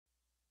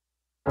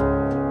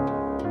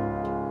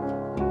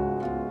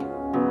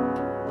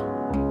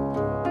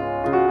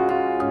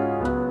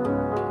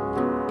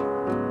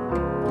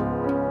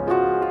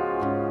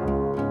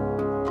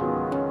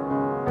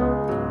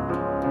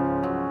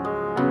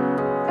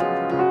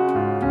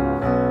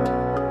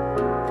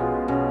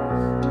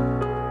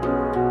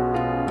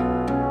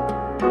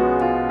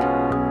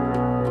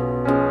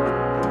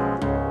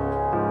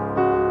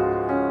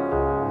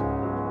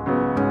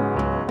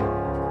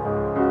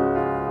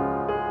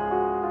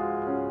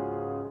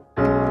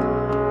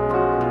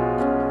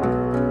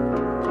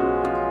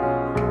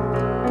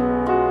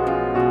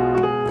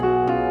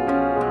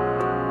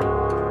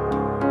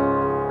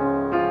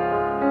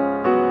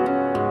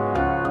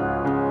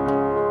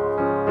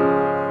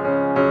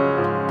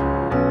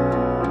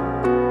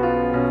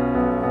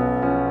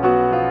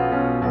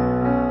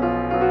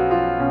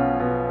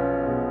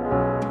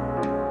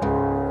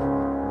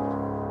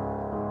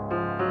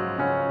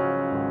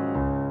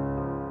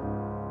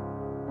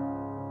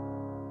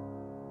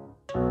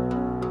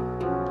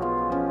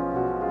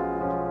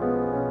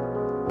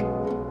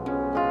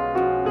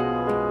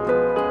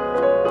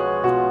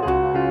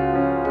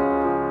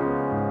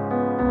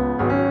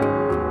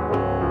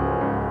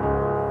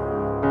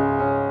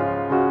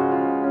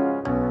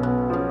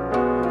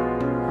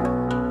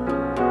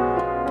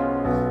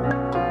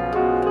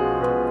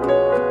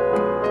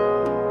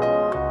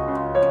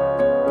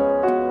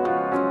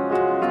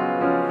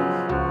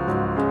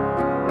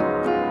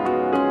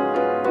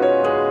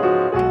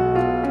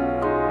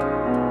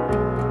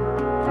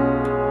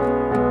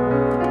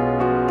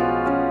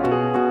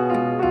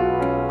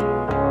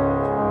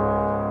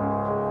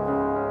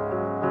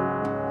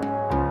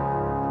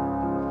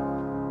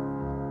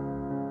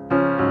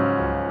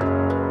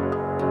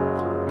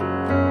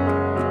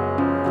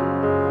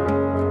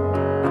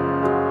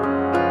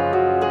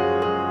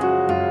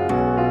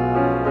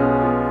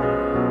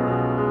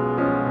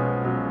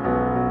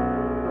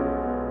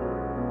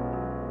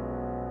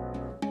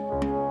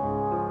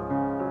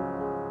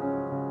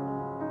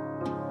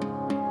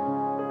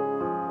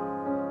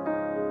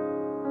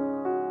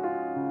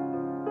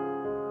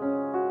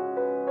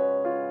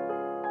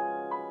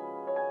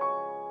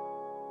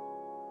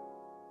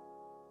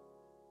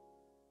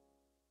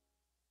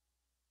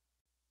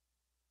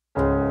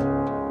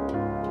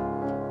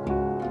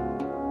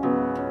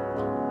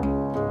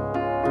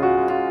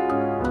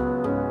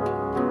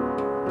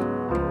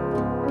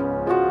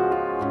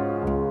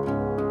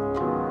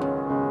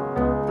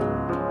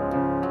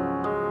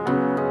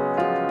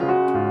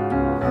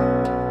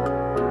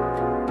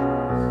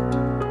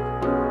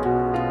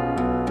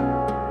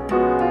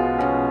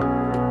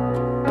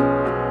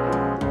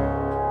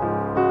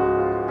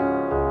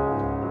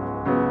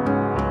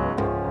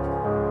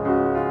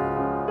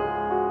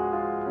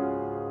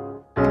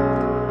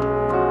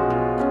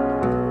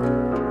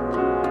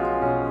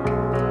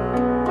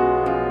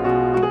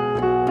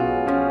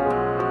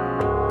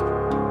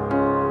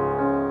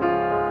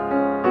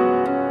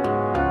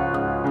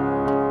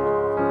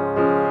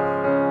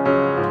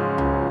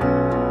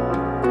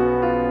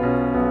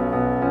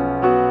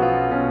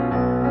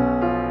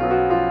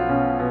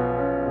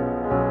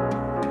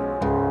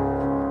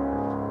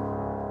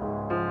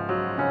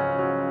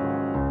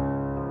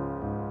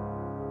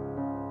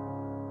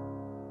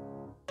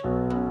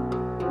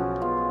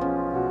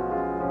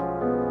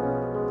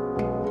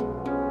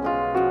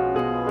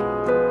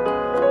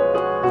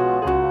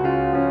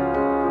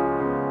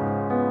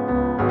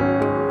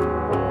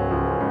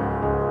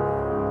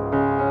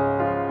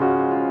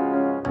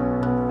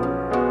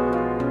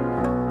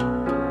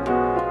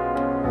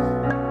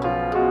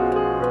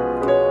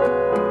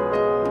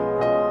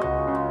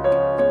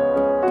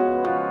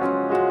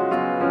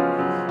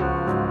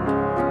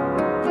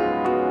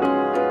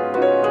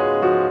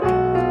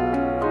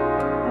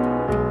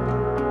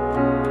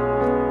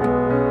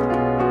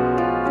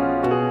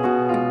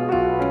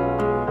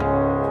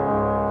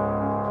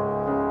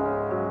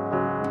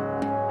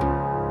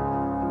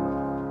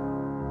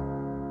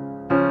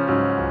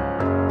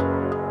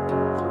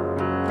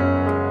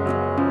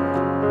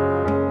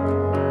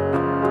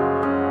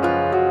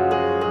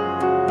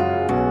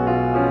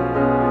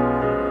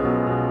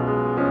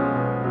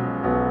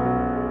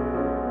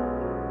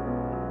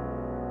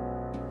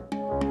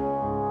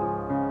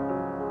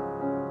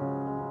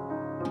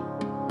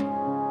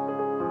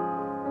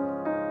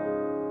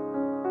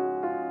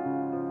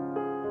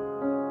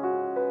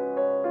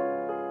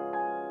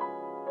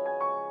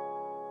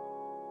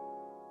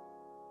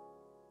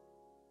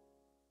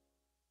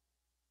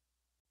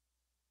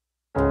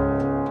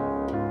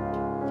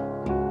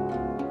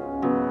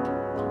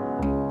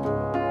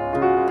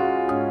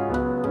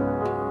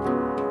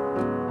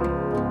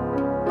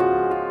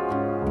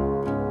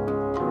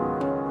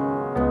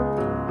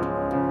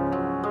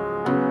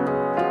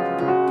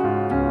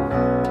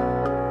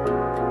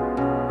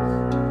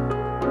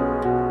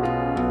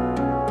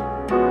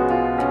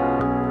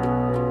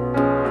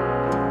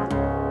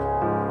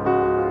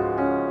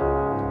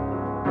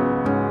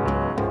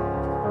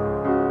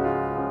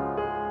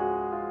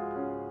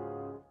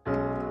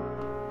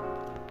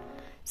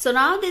So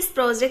now this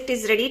project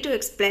is ready to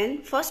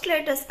explain. First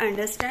let us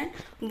understand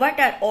what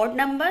are odd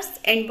numbers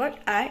and what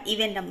are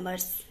even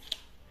numbers.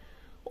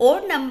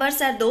 Odd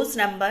numbers are those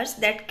numbers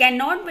that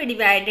cannot be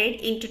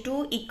divided into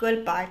two equal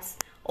parts.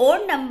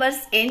 Odd numbers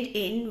end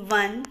in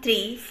 1,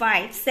 3,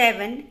 5,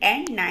 7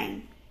 and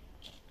 9.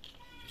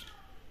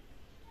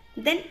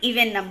 Then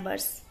even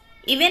numbers.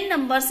 Even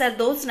numbers are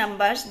those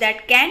numbers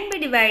that can be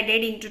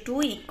divided into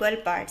two equal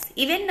parts.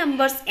 Even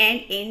numbers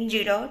end in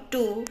 0,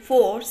 2,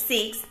 4,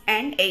 6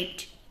 and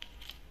 8.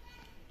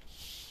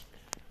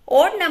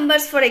 Odd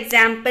numbers, for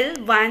example,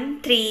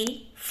 1,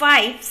 3,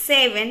 5,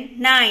 7,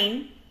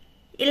 9,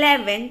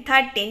 11,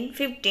 13,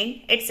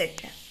 15,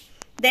 etc.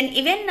 Then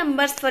even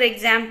numbers, for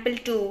example,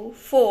 2,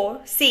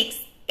 4, 6,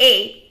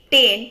 8,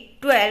 10,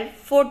 12,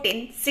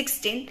 14,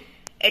 16,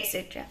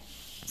 etc.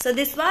 So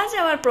this was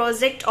our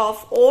project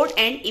of odd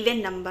and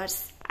even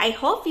numbers. I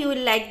hope you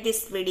will like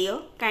this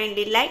video.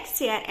 Kindly like,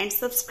 share and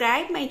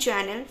subscribe my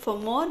channel for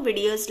more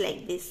videos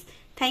like this.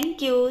 Thank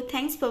you.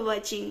 Thanks for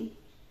watching.